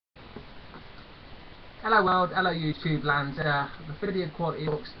Hello world, hello YouTube land. The video quality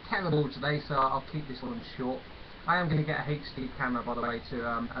looks terrible today, so I'll keep this one short. I am going to get a HD camera, by the way, to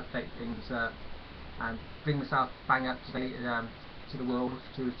update things and bring myself bang up to date to the world,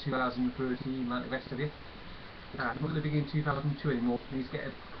 to 2013 like the rest of you. I'm not living in 2002 anymore. I need to get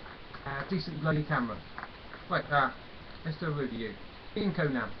a decent bloody camera. Right, let's do a review. King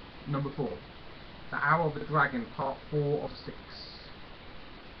Conan, number 4. The Hour of the Dragon, part 4 of 6.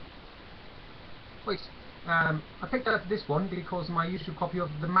 Wait, I picked up this one because my usual copy of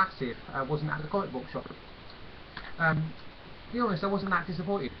The Massive wasn't at the comic book shop. To be honest, I wasn't that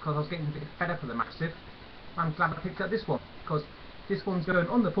disappointed because I was getting a bit fed up with The Massive. I'm glad I picked up this one because this one's going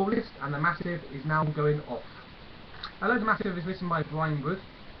on the pull list and The Massive is now going off. Although The Massive is written by Brian Wood,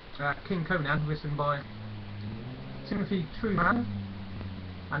 King Conan written by Timothy Truman,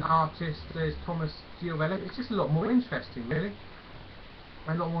 and artist is Tomas Giorello. It's just a lot more interesting, really.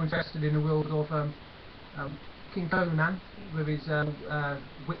 I'm a lot more interested in the world of King Conan with his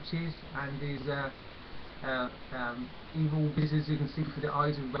witches and his evil wizards who can see through the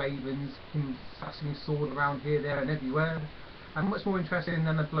eyes of ravens, him flashing his sword around here, there and everywhere. I'm much more interested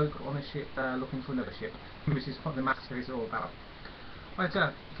than a bloke on a ship looking for another ship, which is what The Master is all about. Right,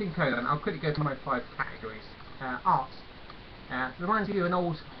 King Conan, I'll quickly go to my 5 categories. Art. Reminds me of an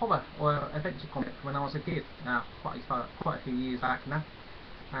old horror or adventure comic when I was a kid, quite a few years back now.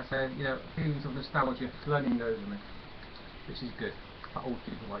 So, you know, feelings of nostalgia running over me, which is good for old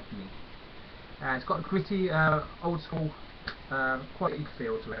people like me. It's got a gritty, old school quality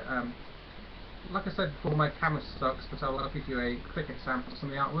feel to it. Like I said before, my camera sucks, but I'll give you a quick example of some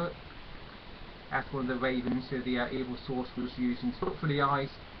of the artwork. That's one of the ravens who the evil sorcerers using to look for the eyes.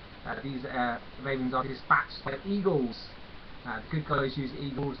 These ravens are dispatched like eagles. The good guys use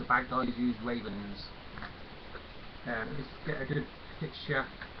eagles, the bad guys use ravens. Let's get a good picture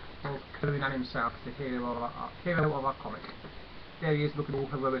of Conan himself, the hero of our comic. There he is, looking all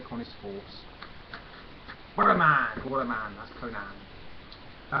heroic on his horse. What a man, that's Conan.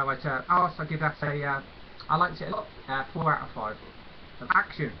 Right, art, I give that a, I liked it a lot, 4 out of 5.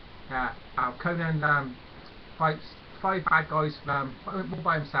 Action, Conan fights 5 bad guys all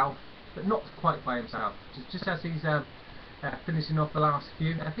by himself, but not quite by himself. Just as he's finishing off the last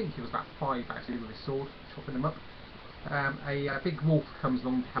few, I think it was about 5 actually with his sword, chopping them up. A big wolf comes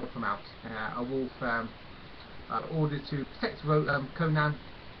along to help him out. A wolf ordered to protect Conan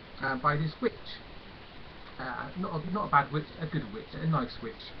by this witch. Not a bad witch, a good witch, a nice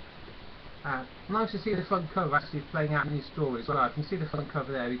witch. Nice to see the front cover actually playing out in his story as well. You can see the front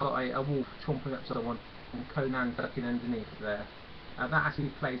cover there, we've got a wolf chomping up someone and Conan ducking underneath there. That actually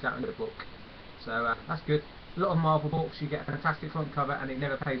plays out in the book. So that's good. A lot of Marvel books you get a fantastic front cover and it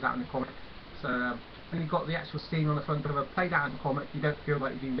never plays out in the comic. So when you've got the actual scene on the front cover played out in the comic, you don't feel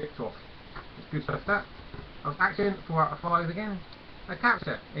like you've been ripped off. It's good stuff that. Action, 4 out of 5 again. A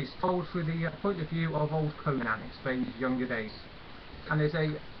character is told through the point of view of old Conan, explaining his younger days. And there's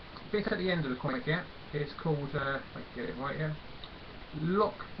a bit at the end of the comic here. It's called, if I can get it right here,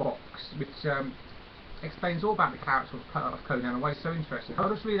 Lockbox, which explains all about the character of Conan and why it's so interesting. I'll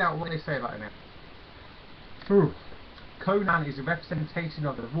just read out what they say about him here. Conan is a representation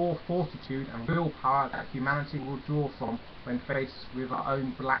of the raw fortitude and willpower that humanity will draw from when faced with our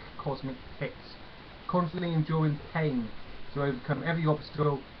own black cosmic pits, constantly enduring pain to overcome every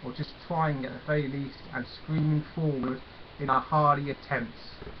obstacle or just trying at the very least and screaming forward in our hardy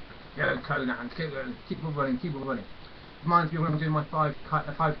attempts. Go Conan, keep on running. Reminds me when I'm doing my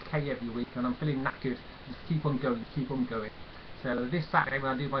 5k every week and I'm feeling knackered, just keep on going. So this Saturday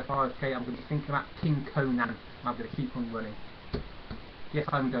when I do my 5k, I'm going to be thinking about King Conan and I'm going to keep on running. Yes,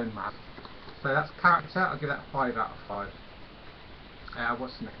 I'm going mad. So that's character, I'll give that a 5 out of 5.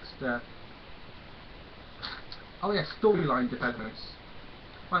 What's next? Oh yeah, storyline developments.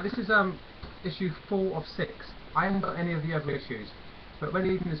 Right, this is issue 4 of 6. I haven't got any of the other issues, but when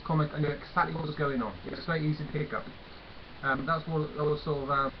reading this comic I knew exactly what was going on. It's very easy to pick up. That's what I was sort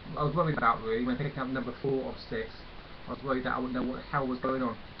of I was worried about really when picking up number 4 of 6. I was worried that I wouldn't know what the hell was going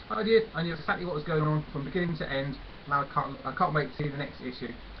on. But I did. I knew exactly what was going on from beginning to end. Now I can't wait to see the next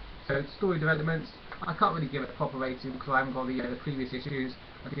issue. So story developments, I can't really give it a proper rating because I haven't got the previous issues.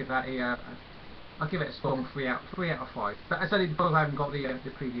 I'll give it a strong 3 out of 5. But I said because I haven't got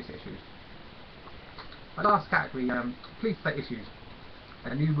the previous issues. My last category, police state issues.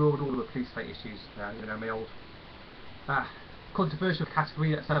 A New World Order police state issues. You know, my old controversial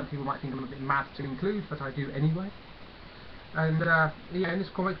category that some people might think I'm a bit mad to include, but I do anyway. And yeah, in this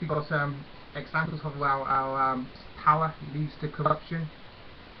comic we've got examples of how our power leads to corruption,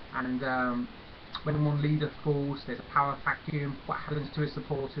 and when one leader falls, there's a power vacuum, what happens to his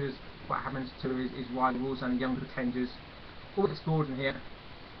supporters, what happens to his rivals and young pretenders, all explored in here.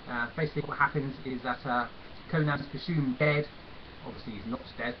 Basically what happens is that Conan's presumed dead. Obviously he's not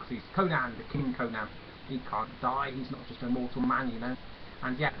dead because he's Conan, the King Conan. He can't die, he's not just a mortal man, you know.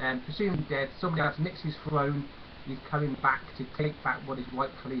 And yet, presumed dead, somebody else nicks his throne, he's coming back to take back what is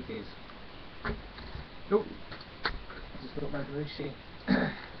rightfully his. Oh, just got my blue sheet.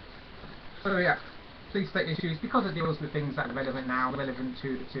 So yeah, please state issues, because it deals with things that are relevant now, relevant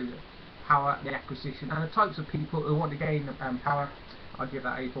to power, the acquisition, and the types of people who want to gain power. I'll give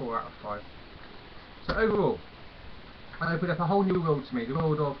that a 4 out of 5. So overall, I opened up a whole new world to me, the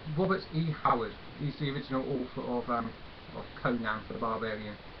world of Robert E. Howard. He's the original author of Conan the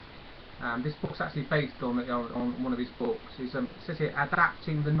Barbarian. This book's actually based on one of his books. It says here,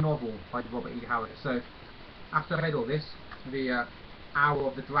 adapting the novel by Robert E. Howard. So after I read all this, the Hour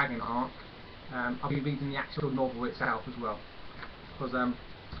of the Dragon arc, I'll be reading the actual novel itself as well. Because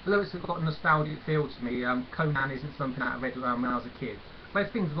although it's got a nostalgic feel to me, Conan isn't something that I read when I was a kid. But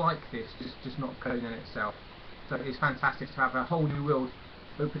it's things like this, just not Conan itself. So it's fantastic to have a whole new world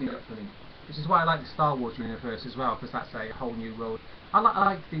opening up for me. Which is why I like the Star Wars universe as well, because that's a whole new world. I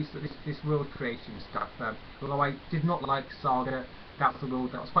like this world creation stuff. Although I did not like Saga, that was a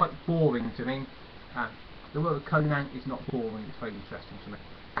world that was quite boring to me. The world of Conan is not boring, it's very interesting to me.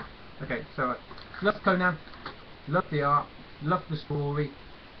 Okay, so love Conan, love the art, love the story,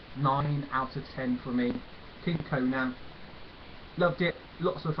 9 out of 10 for me. King Conan, loved it,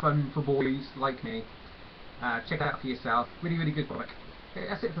 lots of fun for boys like me. Check it out for yourself, really good comic. Okay,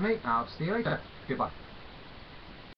 that's it for me, I'll see you later, goodbye.